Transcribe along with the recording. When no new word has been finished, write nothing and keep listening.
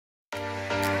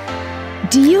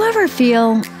Do you ever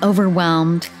feel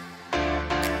overwhelmed?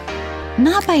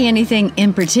 Not by anything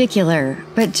in particular,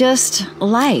 but just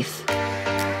life.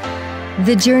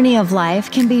 The journey of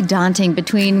life can be daunting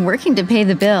between working to pay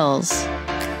the bills,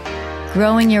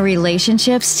 growing your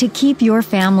relationships to keep your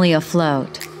family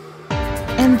afloat.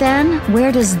 And then,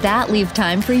 where does that leave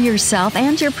time for yourself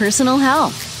and your personal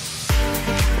health?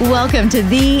 Welcome to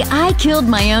the I Killed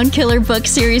My Own Killer book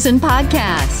series and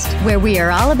podcast, where we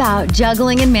are all about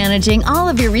juggling and managing all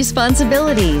of your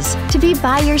responsibilities to be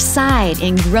by your side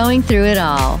and growing through it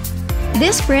all.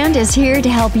 This brand is here to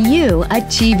help you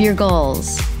achieve your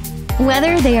goals.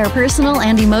 Whether they are personal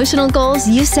and emotional goals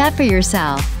you set for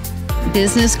yourself,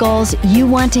 business goals you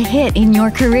want to hit in your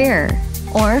career,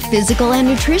 or physical and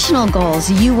nutritional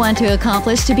goals you want to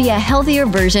accomplish to be a healthier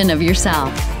version of yourself.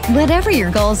 Whatever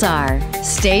your goals are,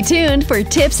 stay tuned for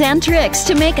tips and tricks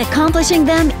to make accomplishing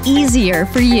them easier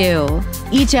for you.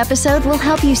 Each episode will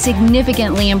help you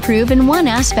significantly improve in one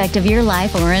aspect of your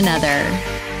life or another.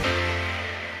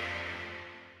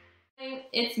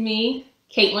 It's me,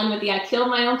 Caitlin, with the I Killed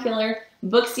My Own Killer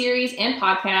book series and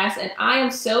podcast, and I am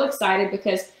so excited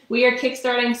because we are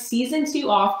kickstarting season 2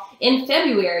 off in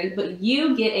February, but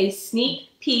you get a sneak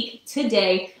peek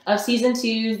today of season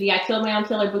 2, the I Killed My Own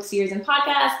Killer book series and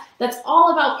podcast that's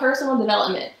all about personal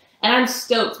development. And I'm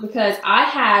stoked because I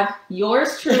have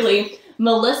yours truly,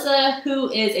 Melissa,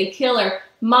 who is a killer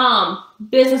mom,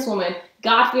 businesswoman,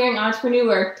 God-fearing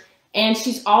entrepreneur, and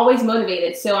she's always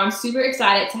motivated. So I'm super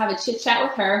excited to have a chit chat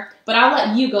with her, but I'll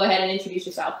let you go ahead and introduce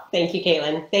yourself. Thank you,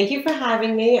 Caitlin. Thank you for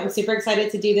having me. I'm super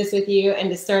excited to do this with you and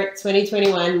to start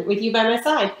 2021 with you by my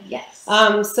side. Yes.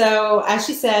 So as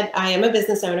she said, I am a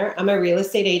business owner. I'm a real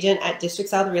estate agent at District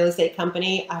South Real Estate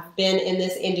Company. I've been in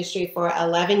this industry for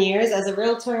 11 years as a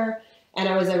realtor, and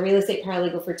I was a real estate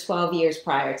paralegal for 12 years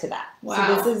prior to that.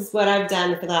 Wow. So this is what I've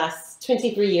done for the last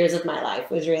 23 years of my life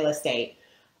was real estate.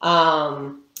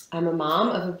 I'm a mom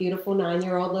of a beautiful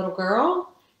 9-year-old little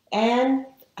girl, and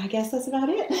I guess that's about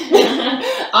it.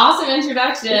 Awesome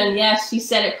introduction. Yes, she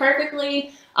said it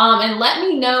perfectly. And let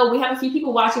me know, we have a few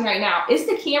people watching right now. Is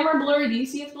the camera blurry? Do you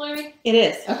see it's blurry? It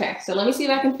is. Okay, so let me see if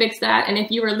I can fix that. And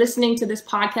if you are listening to this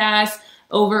podcast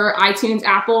over iTunes,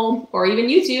 Apple, or even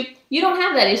YouTube, you don't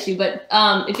have that issue. But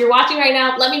if you're watching right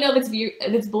now, let me know if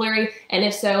it's blurry. And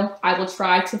if so, I will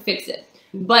try to fix it.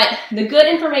 But the good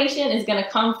information is going to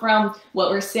come from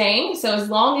what we're saying. So as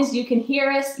long as you can hear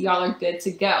us, y'all are good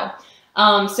to go.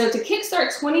 So to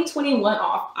kickstart 2021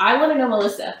 off, I want to know,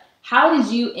 Melissa, how did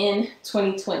you end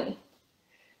 2020?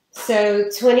 So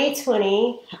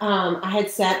 2020, I had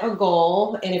set a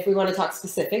goal, and if we want to talk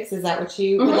specifics, is that what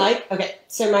you would like? Okay,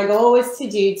 so my goal was to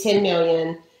do 10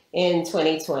 million in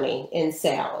 2020 in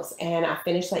sales, and I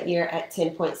finished that year at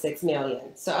 10.6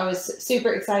 million. So I was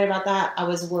super excited about that. I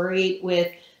was worried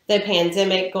with the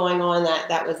pandemic going on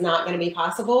that was not going to be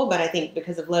possible, but I think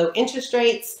because of low interest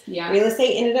rates, real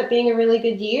estate ended up being a really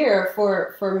good year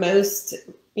for most,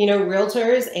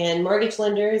 realtors and mortgage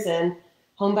lenders and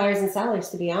home buyers and sellers,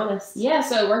 to be honest. Yeah,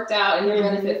 so it worked out in your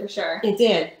benefit for sure. It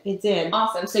did. It did.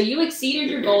 Awesome. So you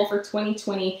exceeded your goal for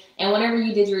 2020, and whenever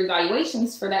you did your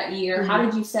evaluations for that year, how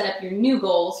did you set up your new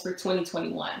goals for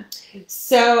 2021?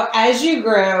 So as you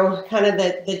grow, kind of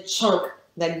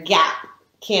the gap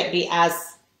can't be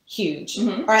as huge,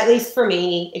 or at least for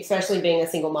me, especially being a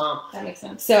single mom. That makes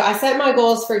sense. So I set my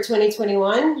goals for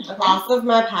 2021 off of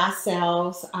my past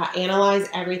sales. I analyzed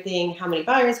everything, how many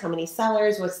buyers, how many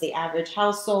sellers, what's the average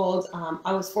household.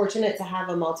 I was fortunate to have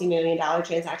a multi-million-dollar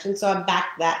transaction, so I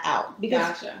backed that out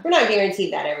because we're not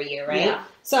guaranteed that every year, right? Yeah.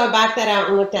 So I backed that out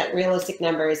and looked at realistic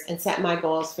numbers and set my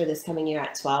goals for this coming year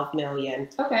at 12 million.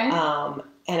 Okay.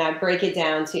 And I break it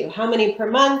down to how many per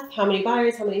month, how many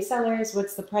buyers, how many sellers,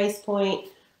 what's the price point.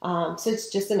 So it's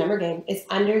just a number game. It's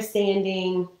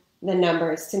understanding the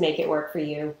numbers to make it work for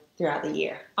you throughout the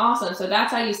year. Awesome. So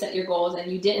that's how you set your goals,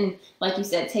 and you didn't, like you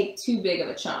said, take too big of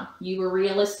a chunk. You were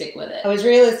realistic with it. I was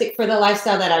realistic for the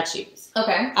lifestyle that I choose.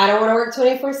 Okay. I don't want to work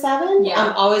 24/7. Yeah.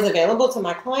 I'm always available to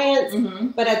my clients,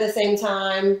 but at the same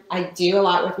time, I do a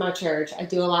lot with my church. I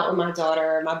do a lot with my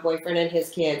daughter, my boyfriend, and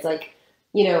his kids.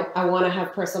 I want to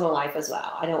have personal life as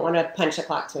well. I don't want to punch a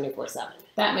clock 24/7.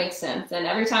 That makes sense. And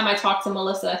every time I talk to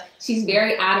Melissa, she's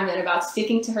very adamant about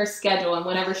sticking to her schedule. And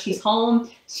whenever she's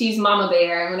home, she's mama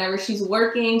bear. And whenever she's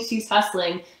working, she's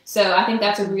hustling. So I think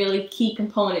that's a really key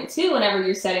component too, whenever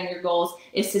you're setting your goals,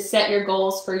 is to set your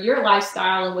goals for your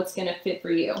lifestyle and what's going to fit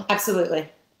for you. Absolutely.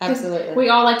 Absolutely. We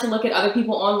all like to look at other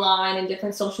people online and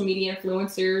different social media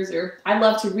influencers, or I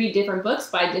love to read different books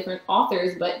by different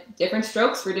authors, but different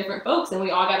strokes for different folks. And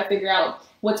we all got to figure out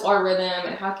what's our rhythm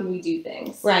and how can we do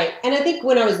things. Right. And I think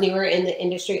when I was newer in the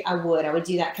industry, I would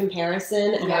do that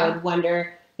comparison, and I would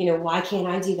wonder, why can't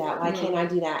I do that? Why can't I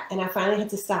do that? And I finally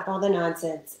had to stop all the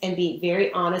nonsense and be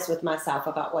very honest with myself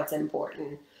about what's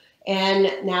important.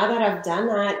 And now that I've done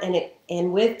that,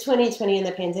 and with 2020 and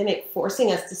the pandemic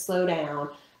forcing us to slow down,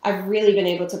 I've really been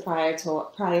able to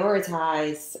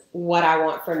prioritize what I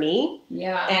want for me.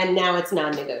 Yeah. And now it's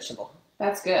non-negotiable.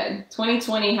 That's good.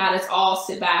 2020 had us all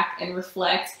sit back and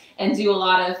reflect and do a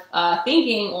lot of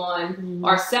thinking on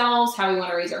ourselves, how we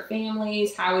want to raise our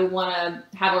families, how we want to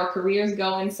have our careers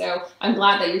going. So I'm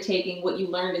glad that you're taking what you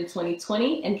learned in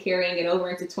 2020 and carrying it over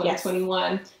into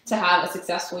 2021 to have a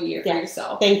successful year for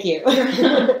yourself. Thank you.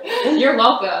 You're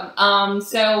welcome.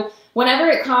 So whenever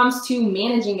it comes to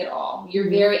managing it all,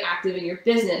 you're very active in your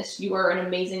business. You are an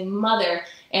amazing mother,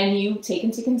 and you take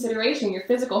into consideration your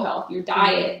physical health, your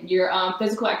diet, your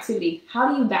physical activity.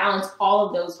 How do you balance all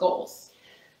of those goals?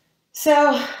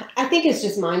 So I think it's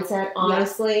just mindset,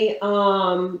 honestly.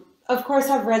 Of course,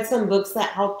 I've read some books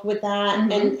that helped with that,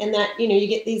 and that, you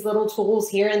get these little tools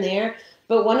here and there.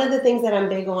 But one of the things that I'm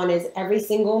big on is every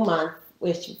single month,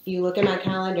 which if you look at my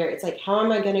calendar, it's like, how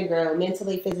am I going to grow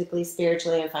mentally, physically,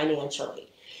 spiritually, and financially?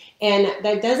 And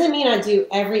that doesn't mean I do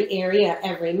every area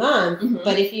every month,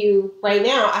 but right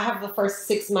now, I have the first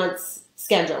 6 months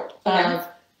scheduled of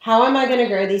how am I going to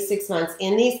grow these 6 months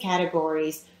in these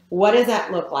categories? What does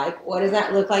that look like? What does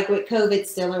that look like with COVID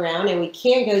still around? And we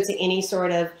can't go to any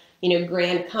sort of,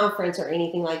 grand conference or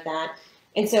anything like that.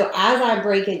 And so as I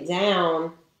break it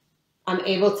down, I'm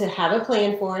able to have a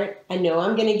plan for it. I know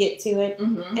I'm going to get to it.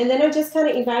 And then I just kind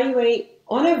of evaluate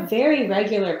on a very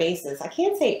regular basis. I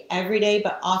can't say every day,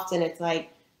 but often it's like,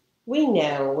 we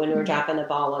know when we're dropping the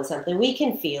ball on something. We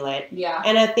can feel it. Yeah.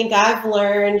 And I think I've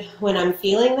learned when I'm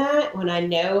feeling that, when I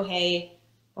know, hey,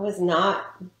 I was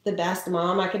not the best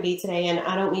mom I could be today, and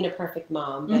I don't mean a perfect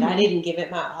mom, but I didn't give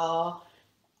it my all.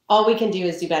 All we can do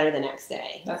is do better the next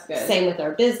day. That's good. Same with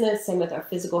our business, same with our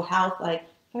physical health. Like,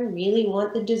 if I really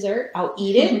want the dessert, I'll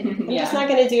eat it. I'm just not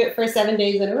going to do it for 7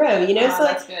 days in a row, So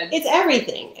that's good. It's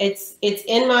everything. It's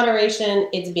in moderation.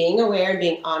 It's being aware and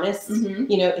being honest.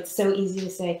 It's so easy to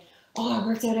say, oh, I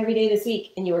worked out every day this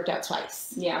week, and you worked out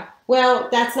twice. Yeah. Well,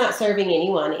 that's not serving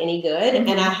anyone any good. And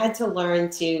I had to learn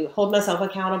to hold myself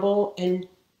accountable and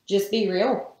just be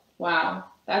real. Wow.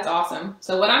 That's awesome.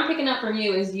 So what I'm picking up from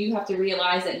you is you have to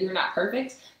realize that you're not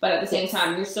perfect, but at the same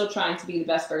time, you're still trying to be the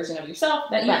best version of yourself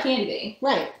that you can be.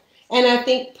 Right. And I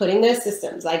think putting those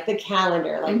systems, like the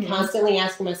calendar, like constantly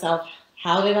asking myself,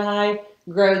 how did I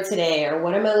grow today? Or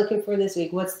what am I looking for this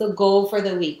week? What's the goal for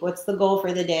the week? What's the goal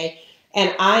for the day?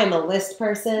 And I am a list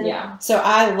person. Yeah. So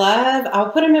I'll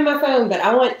put them in my phone, but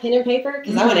I want pen and paper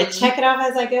because I want to check it off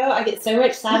as I go. I get so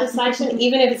much satisfaction,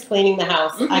 even if it's cleaning the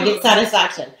house. I get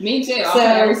satisfaction. Me too. I'll put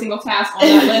every single task on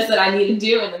that list that I need to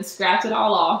do and then scratch it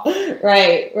all off.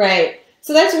 Right.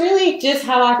 So that's really just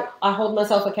how I hold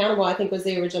myself accountable, I think was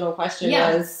the original question,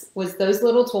 was those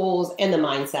little tools and the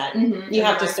mindset. You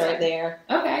have to start there.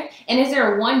 Okay. And is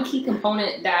there one key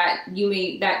component that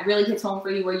that really hits home for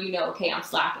you where okay, I'm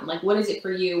slacking? Like, what is it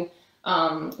for you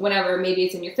whenever maybe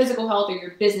it's in your physical health or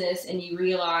your business and you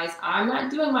realize, I'm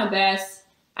not doing my best,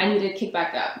 I need to kick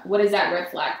back up? What is that red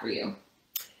flag for you?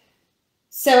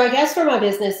 So I guess for my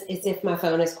business, it's if my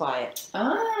phone is quiet.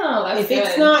 Oh, that's good. If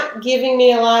it's not giving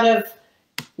me a lot of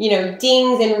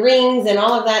dings and rings and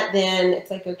all of that, then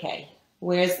it's like, okay,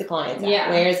 where's the clients at?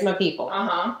 Where's my people?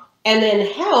 And then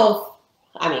health,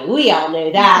 I mean, we all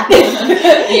know that.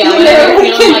 Whenever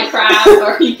you're feeling like crap,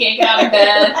 or you can't get out of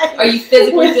bed, or you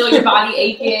physically feel your body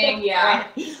aching,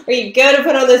 or you go to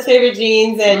put on those favorite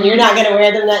jeans and you're not going to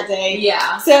wear them that day.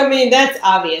 So, I mean, that's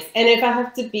obvious. And if I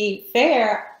have to be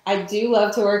fair, I do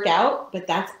love to work out, but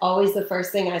that's always the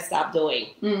first thing I stop doing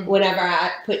whenever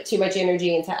I put too much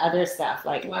energy into other stuff.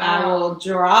 Like, I will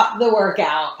drop the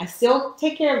workout. I still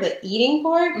take care of the eating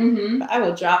part, but I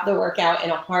will drop the workout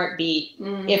in a heartbeat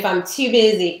if I'm too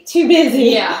busy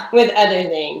with other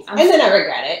things. And then I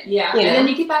regret it. And then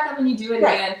you get back up and you do it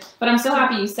again. But I'm so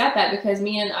happy you said that, because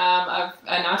me and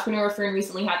an entrepreneur friend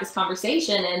recently had this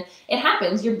conversation, and it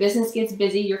happens. Your business gets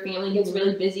busy, your family gets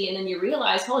really busy, and then you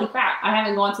realize, holy crap, I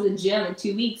haven't gone to the gym in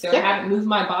 2 weeks, or I haven't moved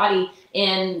my body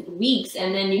in weeks,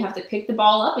 and then you have to pick the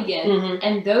ball up again.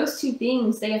 And those two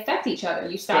things, they affect each other.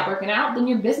 You stop working out, then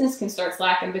your business can start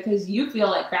slacking because you feel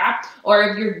like crap. Or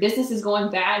if your business is going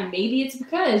bad, maybe it's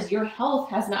because your health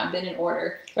has not been in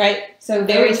order. Right. So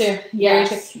very true. Yes.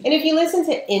 Very true. And if you listen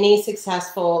to any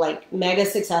successful, like mega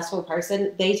successful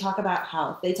person, they talk about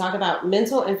health. They talk about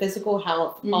mental and physical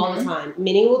health all the time.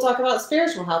 Many will talk about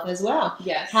spiritual health as well.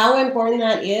 Yes. How important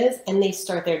that is, and they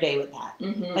start their day with that.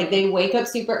 Like they wake up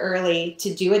super early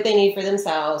to do what they need for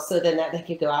themselves, so then that they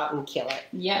could go out and kill it.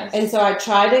 Yes. And so I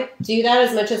try to do that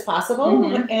as much as possible,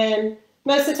 and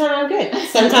most of the time I'm good.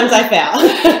 Sometimes I fail.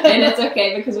 And it's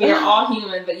okay because we are all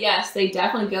human, but yes, they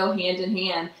definitely go hand in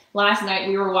hand. Last night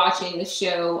we were watching the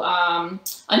show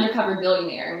Undercover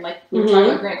Billionaire, and like we were talking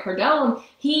about Grant Cardone,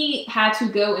 he had to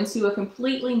go into a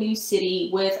completely new city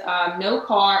with no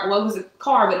car. Well, it was a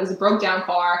car, but it was a broke down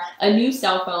car, a new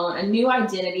cell phone, a new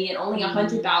identity, and only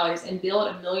 $100, and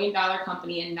build $1 million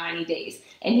company in 90 days.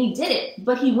 And he did it,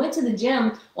 but he went to the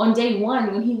gym on day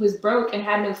one when he was broke and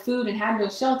had no food and had no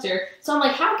shelter. So I'm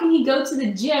like, how can he go to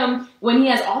the gym when he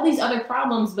has all these other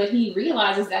problems, but he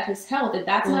realizes that his health, if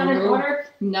that's not in order,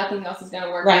 nothing else is going to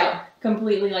work out.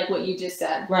 Completely like what you just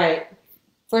said. Right.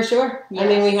 For sure. Yes. I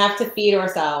mean, we have to feed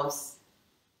ourselves,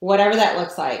 whatever that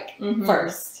looks like,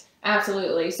 first.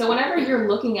 Absolutely. So whenever you're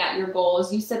looking at your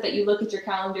goals, you said that you look at your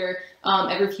calendar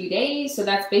every few days. So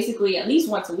that's basically at least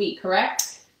once a week, correct?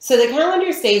 So the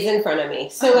calendar stays in front of me.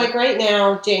 So like right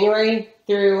now, January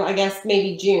through, I guess,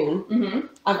 maybe June,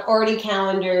 I've already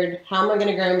calendared how am I going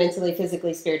to grow mentally,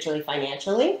 physically, spiritually,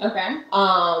 financially. Okay.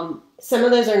 Some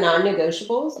of those are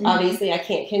non-negotiables. Obviously, I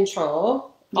can't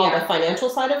control all the financial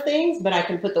side of things, but I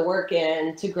can put the work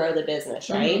in to grow the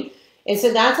business, right? And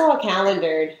so that's all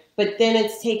calendared, but then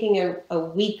it's taking a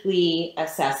weekly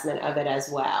assessment of it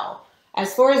as well.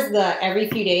 As far as the every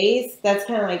few days, that's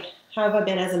kind of like, how have I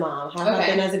been as a mom? How have I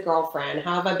been as a girlfriend?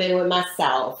 How have I been with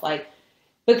myself? Like,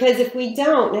 because if we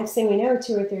don't, next thing we know,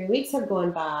 2 or 3 weeks have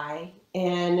gone by,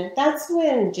 and that's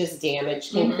when just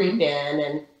damage can creep in.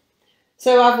 And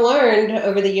so I've learned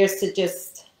over the years to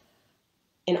just,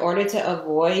 in order to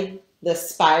avoid the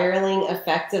spiraling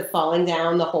effect of falling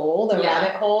down the hole, the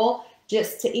rabbit hole,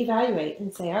 just to evaluate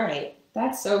and say, all right,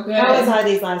 that's so good. How was I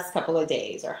these last couple of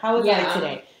days? Or how was I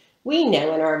today? We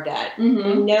know in our gut. We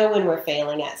know when we're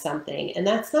failing at something. And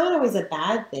that's not always a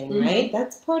bad thing, right?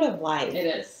 That's part of life. It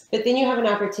is. But then you have an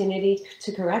opportunity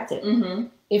to correct it.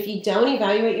 If you don't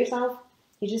evaluate yourself,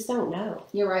 you just don't know.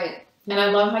 You're right. And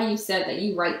I love how you said that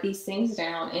you write these things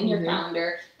down in your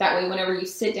calendar. That way, whenever you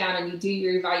sit down and you do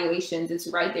your evaluations, it's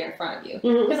right there in front of you.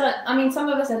 Because, I mean, some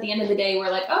of us at the end of the day, we're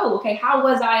like, oh, okay, how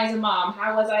was I as a mom?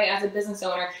 How was I as a business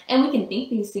owner? And we can think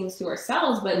these things to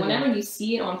ourselves. But whenever you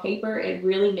see it on paper, it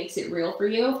really makes it real for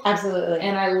you. Absolutely.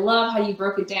 And I love how you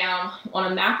broke it down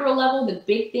on a macro level. The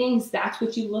big things, that's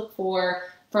what you look for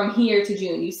from here to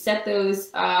June. You set those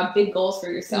big goals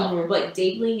for yourself, but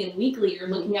daily and weekly, you're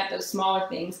looking at those smaller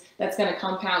things that's going to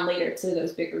compound later to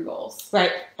those bigger goals.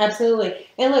 Right. Absolutely.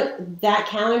 And look, that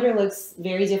calendar looks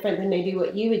very different than maybe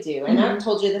what you would do. And I've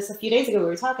told you this a few days ago. We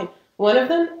were talking. One of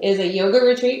them is a yoga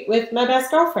retreat with my best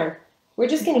girlfriend. We're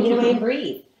just going to get away and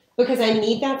breathe because I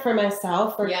need that for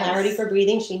myself, for clarity, for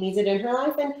breathing. She needs it in her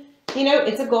life. And, you know,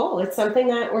 it's a goal. It's something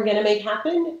that we're going to make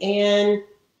happen. And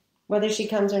whether she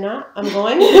comes or not, I'm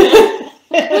going.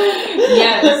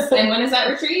 Yes. And when is that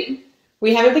retreat?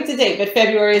 We haven't picked a date, but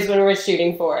February is when we're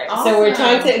shooting for it. Awesome. So we're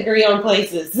trying to agree on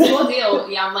places. Cool deal.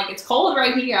 Yeah, I'm like, it's cold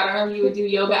right here. I don't know if you would do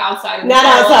yoga outside. Not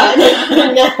outside.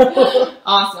 No.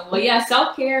 Awesome. Well, yeah,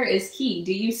 self-care is key.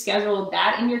 Do you schedule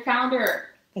that in your calendar?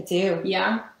 I do.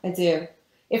 Yeah? I do.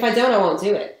 If I don't, I won't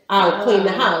do it. I'll clean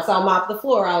the house. I'll mop the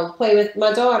floor. I'll play with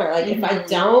my daughter. Like, if I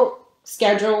don't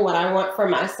schedule what I want for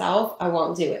myself, I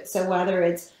won't do it. So whether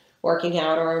it's working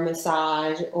out or a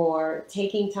massage or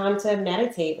taking time to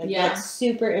meditate, like that's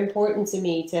super important to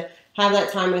me, to have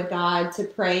that time with God, to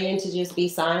pray and to just be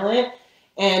silent.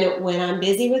 And when I'm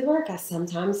busy with work, I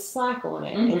sometimes slack on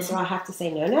it. And so I have to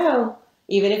say, no,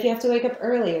 even if you have to wake up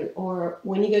early or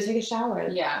when you go take a shower.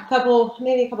 Yeah.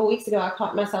 Maybe a couple weeks ago, I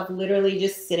caught myself literally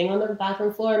just sitting on the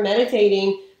bathroom floor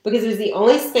meditating, because it was the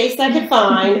only space I could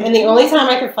find and the only time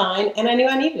I could find, and I knew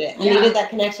I needed it. I needed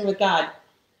that connection with God.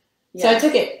 Yes. So I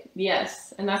took it.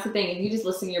 Yes. And that's the thing. If you just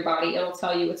listen to your body, it'll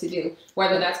tell you what to do,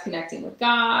 whether that's connecting with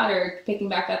God or picking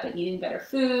back up and eating better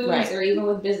foods, or even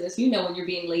with business. You know when you're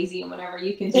being lazy and whenever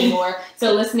you can do more.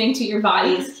 So listening to your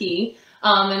body is key.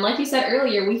 And like you said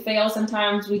earlier, we fail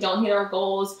sometimes. We don't hit our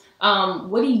goals.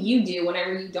 What do you do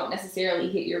whenever you don't necessarily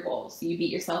hit your goals? Do you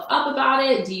beat yourself up about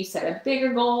it? Do you set a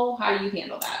bigger goal? How do you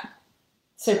handle that?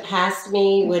 surpassed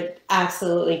me would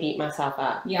absolutely beat myself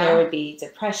up. Yeah. There would be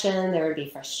depression, there would be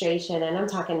frustration, and I'm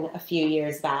talking a few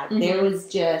years back. Mm-hmm. There was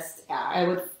just, I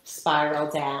would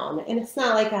spiral down. And it's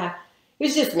not like it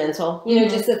was just mental, you know,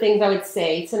 just the things I would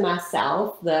say to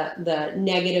myself, the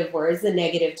negative words, the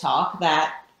negative talk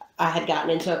that I had gotten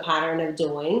into a pattern of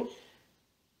doing.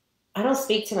 I don't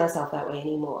speak to myself that way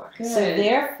anymore. Good. So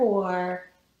therefore,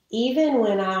 even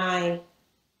when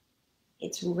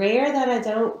it's rare that I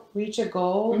don't reach a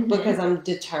goal because I'm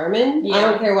determined. Yeah. I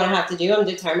don't care what I have to do. I'm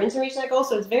determined to reach that goal.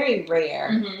 So it's very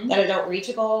rare that I don't reach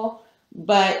a goal.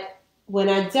 But when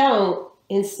I don't,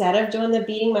 instead of doing the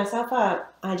beating myself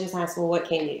up, I just ask, well, what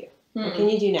can you do? What can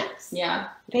you do next? Yeah.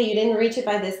 Okay, you didn't reach it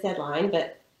by this deadline,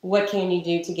 but what can you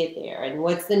do to get there? And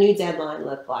what's the new deadline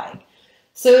look like?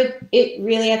 So it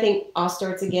really, I think, all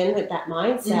starts again with that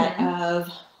mindset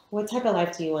of, what type of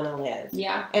life do you want to live?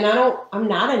 Yeah. And I'm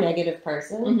not a negative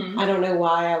person. I don't know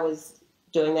why I was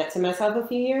doing that to myself a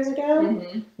few years ago.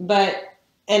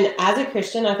 And as a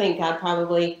Christian, I think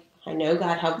I know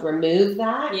God helped remove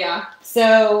that. Yeah.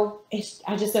 So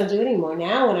I just don't do it anymore.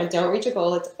 Now when I don't reach a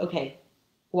goal, it's okay.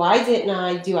 Why didn't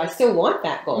I? Do I still want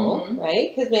that goal?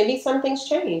 Right? Because maybe something's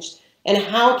changed. And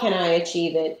how can I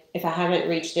achieve it if I haven't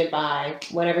reached it by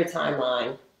whatever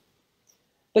timeline?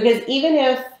 Because even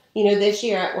if, you know, this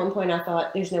year at one point I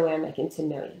thought, there's no way I'm making 10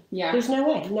 million. Yeah. There's no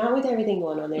way. Not with everything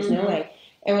going on. There's no way.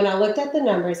 And when I looked at the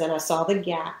numbers and I saw the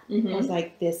gap, I was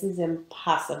like, this is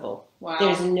impossible. Wow.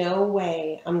 There's no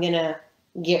way I'm going to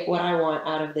get what I want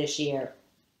out of this year.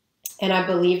 And I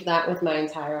believed that with my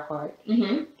entire heart.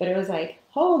 But it was like,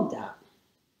 hold up.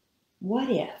 What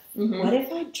if? What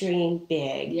if I dream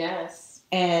big? Yes.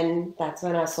 And that's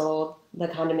when I sold the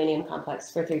condominium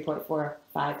complex for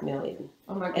 $3.45 million.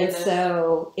 Oh my goodness. And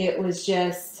so it was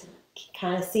just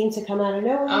kind of seemed to come out of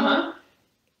nowhere.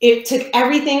 It took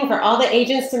everything for all the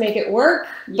agents to make it work,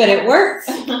 but it worked.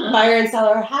 Buyer and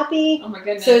seller are happy. Oh my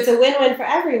goodness. So it's a win-win for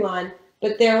everyone.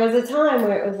 But there was a time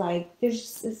where it was like,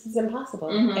 this is impossible.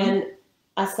 And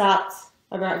I stopped.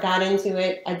 I got into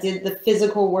it. I did the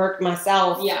physical work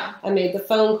myself. Yeah. I made the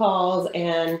phone calls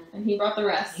and he brought the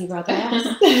rest.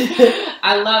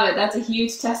 I love it. That's a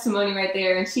huge testimony right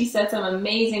there. And she said some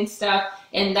amazing stuff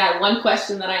in that one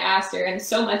question that I asked her. And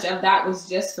so much of that was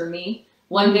just for me.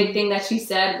 One big thing that she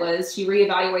said was she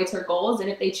reevaluates her goals. And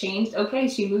if they changed, okay,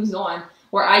 she moves on.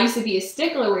 Where I used to be a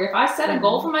stickler where if I set a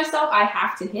goal for myself, I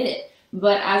have to hit it.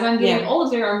 But as I'm getting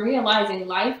older, I'm realizing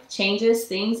life changes,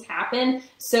 things happen.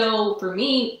 So for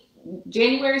me,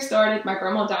 January started, my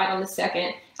grandma died on the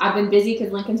 2nd. I've been busy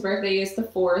because Lincoln's birthday is the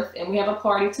 4th and we have a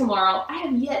party tomorrow. I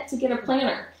have yet to get a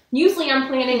planner. Usually I'm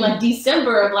planning like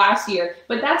December of last year,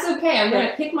 but that's okay. I'm going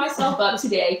to pick myself up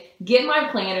today, get my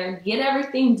planner, get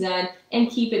everything done, and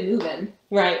keep it moving.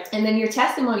 Right. And then your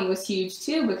testimony was huge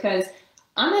too, because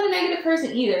I'm not a negative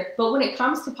person either, but when it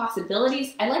comes to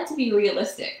possibilities, I like to be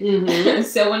realistic.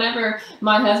 So whenever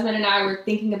my husband and I were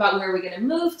thinking about where we're going to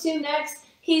move to next,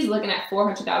 he's looking at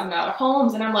 $400,000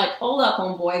 homes, and I'm like, hold up,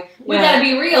 homeboy. We got to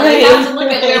be real. We have to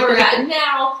look at where we're at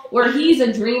now, where he's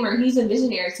a dreamer, he's a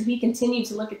visionary, so he continued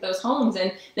to look at those homes,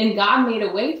 and then God made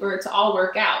a way for it to all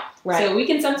work out. Right. So we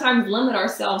can sometimes limit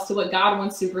ourselves to what God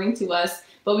wants to bring to us,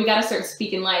 but we got to start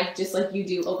speaking life just like you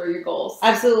do over your goals.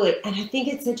 Absolutely. And I think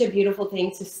it's such a beautiful thing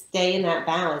to stay in that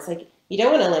balance. Like, you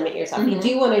don't want to limit yourself. You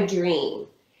do want to dream.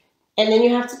 And then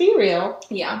you have to be real.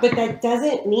 Yeah. But that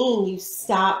doesn't mean you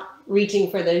stop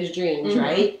reaching for those dreams,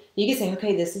 right? You can say,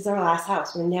 okay, this is our last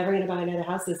house. We're never going to buy another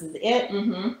house. This is it.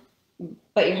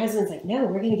 But your husband's like, no,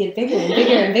 we're going to get bigger and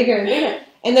bigger and bigger and bigger.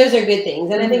 And those are good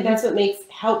things. And I think that's what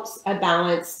helps a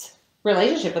balanced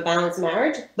relationship, a balanced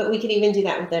marriage, but we can even do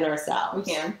that within ourselves.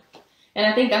 We can. And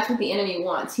I think that's what the enemy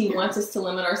wants. He wants us to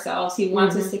limit ourselves. He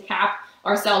wants us to cap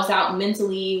ourselves out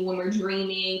mentally when we're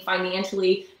dreaming,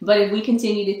 financially. But if we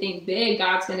continue to think big,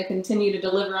 God's going to continue to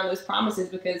deliver on those promises,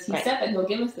 because he said that he'll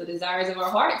give us the desires of our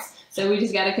hearts. So we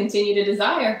just got to continue to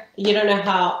desire. You don't know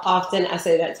how often I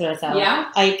say that to myself.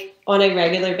 Yeah. Like on a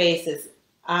regular basis.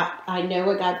 I know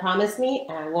what God promised me,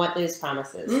 and I want those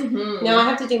promises. Now I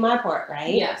have to do my part,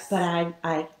 right? Yes. But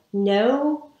I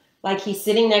know, like he's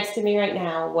sitting next to me right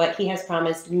now, what he has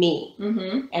promised me,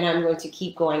 and I'm going to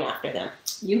keep going after them.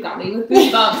 You got me with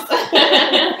goosebumps.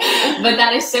 But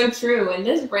that is so true. And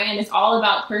this brand is all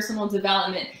about personal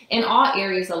development in all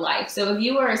areas of life. So if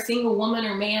you are a single woman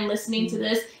or man listening to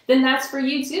this, then that's for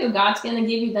you too. God's going to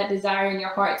give you that desire in your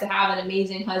heart to have an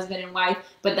amazing husband and wife,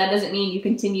 but that doesn't mean you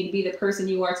continue to be the person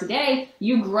you are today.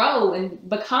 You grow and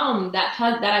become that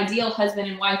ideal husband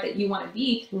and wife that you want to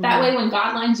be. That way, when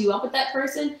God lines you up with that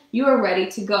person, you are ready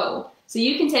to go. So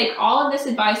you can take all of this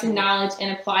advice and knowledge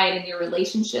and apply it in your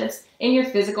relationships, in your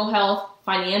physical health,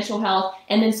 financial health,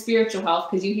 and then spiritual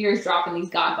health, because you hear us dropping these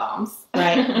God bombs.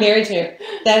 Right. Very true.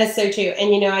 That is so true.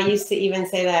 And, you know, I used to even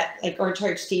say that, like, our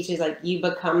church teaches, like, you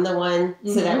become the one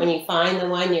so that when you find the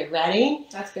one, you're ready.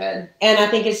 That's good. And I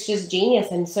think it's just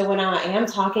genius. And so when I am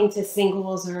talking to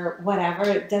singles or whatever,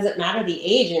 it doesn't matter the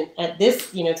age and at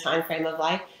this, you know, time frame of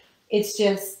life, it's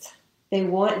just they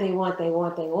want,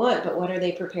 but what are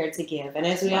they prepared to give? And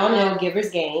as we all know, givers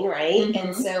gain, right?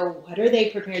 And so what are they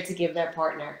prepared to give their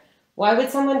partner? Why would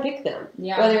someone pick them?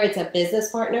 Whether it's a business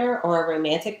partner or a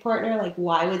romantic partner, like,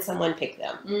 why would someone pick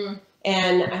them?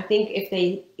 And I think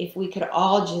if we could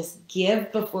all just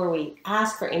give before we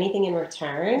ask for anything in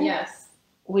return,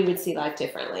 we would see life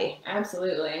differently.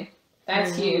 Absolutely.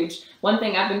 That's huge. One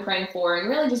thing I've been praying for and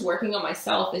really just working on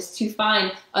myself is to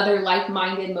find other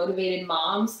like-minded, motivated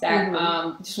moms that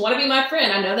just want to be my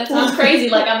friend. I know that sounds crazy,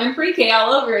 like I'm in pre-K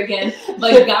all over again,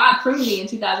 but God proved me in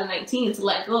 2019 to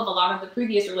let go of a lot of the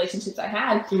previous relationships I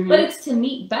had, but it's to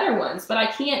meet better ones. But I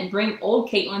can't bring old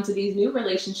Caitlin to these new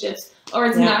relationships or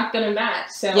it's not going to match.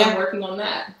 So I'm working on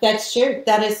that. That's true.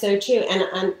 That is so true.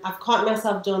 And I've caught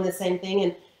myself doing the same thing.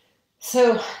 And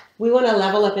so we want to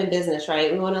level up in business,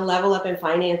 right? We want to level up in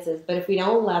finances. But if we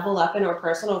don't level up in our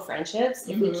personal friendships,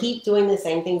 if we keep doing the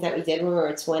same things that we did when we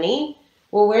were 20,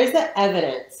 well, where's the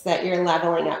evidence that you're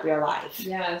leveling up your life?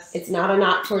 Yes. It's not a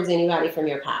knock towards anybody from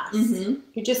your past.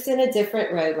 You're just in a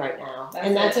different road right now.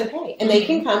 That's okay. And they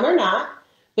can come or not.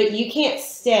 But you can't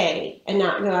stay and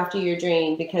not go after your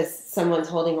dream because someone's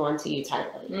holding on to you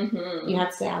tightly. You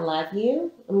have to say, I love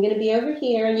you. I'm going to be over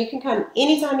here. And you can come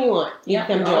anytime you want. You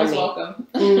can come join me. Welcome.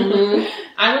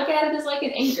 I look at it as like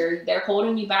an anchor. They're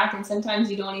holding you back and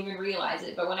sometimes you don't even realize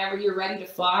it. But whenever you're ready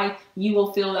to fly, you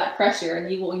will feel that pressure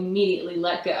and you will immediately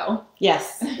let go.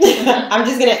 Yes. I'm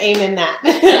just going to aim in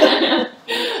that.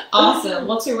 Awesome.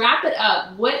 Well, to wrap it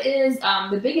up, what is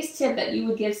the biggest tip that you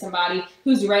would give somebody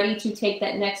who's ready to take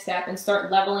that next step and start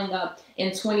leveling up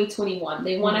in 2021?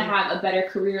 They want to have a better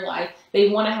career life. They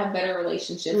want to have better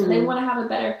relationships. And they want to have a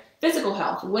better physical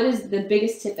health. What is the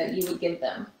biggest tip that you would give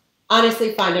them?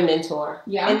 Honestly, find a mentor.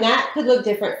 And that could look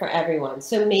different for everyone.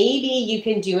 So maybe you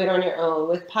can do it on your own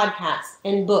with podcasts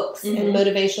and books and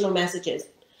motivational messages.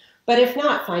 But if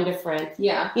not, find a friend.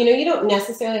 You know, you don't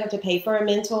necessarily have to pay for a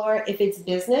mentor. If it's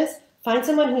business, find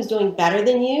someone who's doing better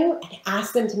than you and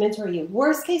ask them to mentor you.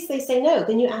 Worst case, they say no.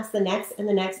 Then you ask the next and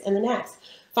the next and the next.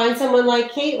 Find someone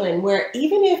like Caitlin, where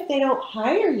even if they don't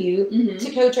hire you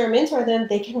to coach or mentor them,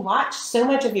 they can watch so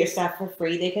much of your stuff for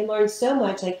free. They can learn so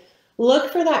much. Like,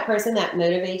 look for that person that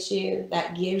motivates you,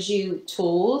 that gives you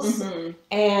tools,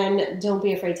 and don't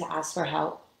be afraid to ask for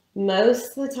help.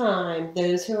 Most of the time,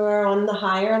 those who are on the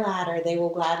higher ladder, they will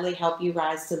gladly help you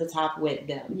rise to the top with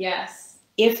them. Yes.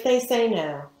 If they say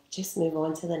no, just move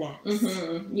on to the next.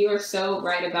 You are so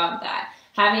right about that.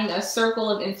 Having a circle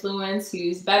of influence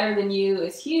who's better than you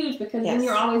is huge because then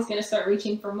you're always going to start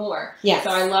reaching for more. So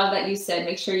I love that you said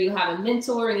make sure you have a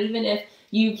mentor, and even if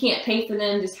you can't pay for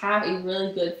them, just have a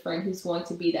really good friend who's going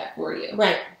to be that for you.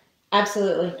 Right.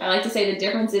 Absolutely. I like to say the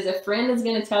difference is a friend is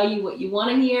going to tell you what you want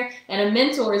to hear, and a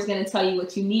mentor is going to tell you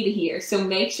what you need to hear. So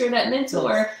make sure that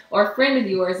mentor or friend of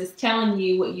yours is telling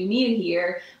you what you need to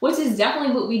hear, which is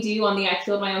definitely what we do on the I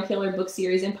Killed My Own Killer book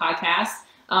series and podcast.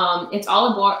 It's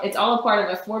all a part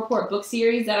of a 4-part book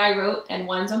series that I wrote, and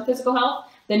one's on physical health.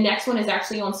 The next one is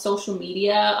actually on social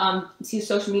media,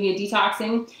 social media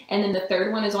detoxing. And then the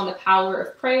third one is on the power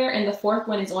of prayer. And the fourth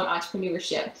one is on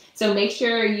entrepreneurship. So make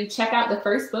sure you check out the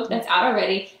first book that's out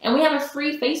already. And we have a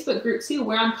free Facebook group too,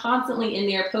 where I'm constantly in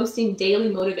there posting daily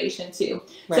motivation too.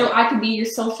 So I could be your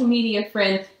social media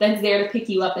friend that's there to pick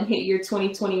you up and hit your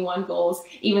 2021 goals,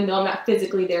 even though I'm not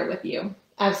physically there with you.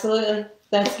 Absolutely.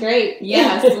 That's great.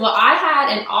 Yes. Well, I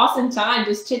had an awesome time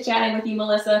just chit-chatting with you,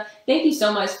 Melissa. Thank you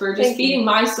so much for just feeding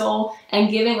my soul and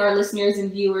giving our listeners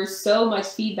and viewers so much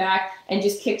feedback and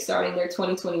just kickstarting their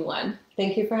 2021.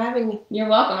 Thank you for having me. You're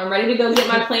welcome. I'm ready to go get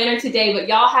my planner today, but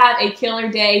y'all have a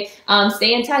killer day.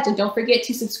 Stay in touch and don't forget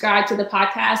to subscribe to the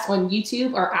podcast on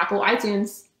YouTube or Apple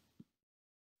iTunes.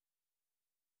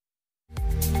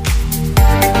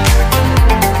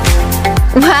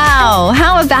 Wow,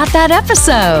 how about that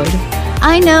episode?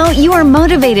 I know you are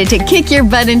motivated to kick your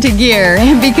butt into gear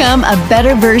and become a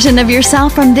better version of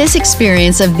yourself from this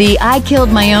experience of the I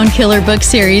Killed My Own Killer book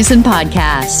series and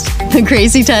podcast. The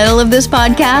crazy title of this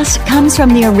podcast comes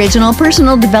from the original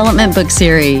personal development book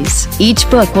series. Each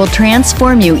book will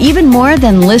transform you even more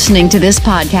than listening to this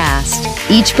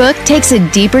podcast. Each book takes a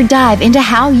deeper dive into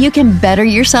how you can better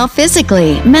yourself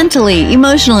physically, mentally,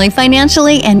 emotionally,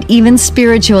 financially, and even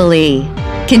spiritually.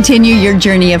 Continue your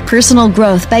journey of personal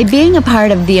growth by being a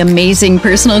part of the amazing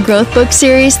personal growth book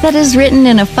series that is written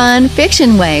in a fun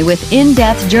fiction way with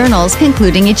in-depth journals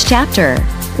concluding each chapter.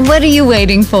 What are you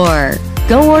waiting for?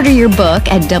 Go order your book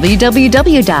at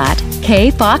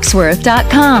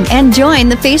www.kfoxworth.com and join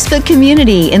the Facebook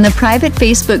community in the private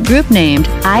Facebook group named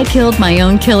I Killed My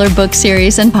Own Killer Book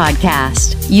Series and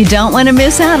Podcast. You don't want to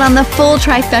miss out on the full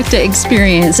trifecta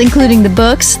experience, including the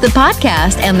books, the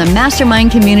podcast, and the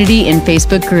mastermind community in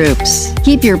Facebook groups.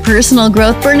 Keep your personal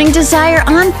growth burning desire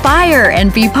on fire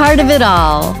and be part of it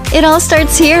all. It all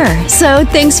starts here. So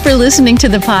thanks for listening to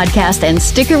the podcast and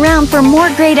stick around for more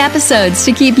great episodes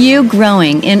to keep you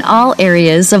growing in all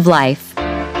areas of life.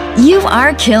 You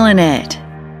are killing it.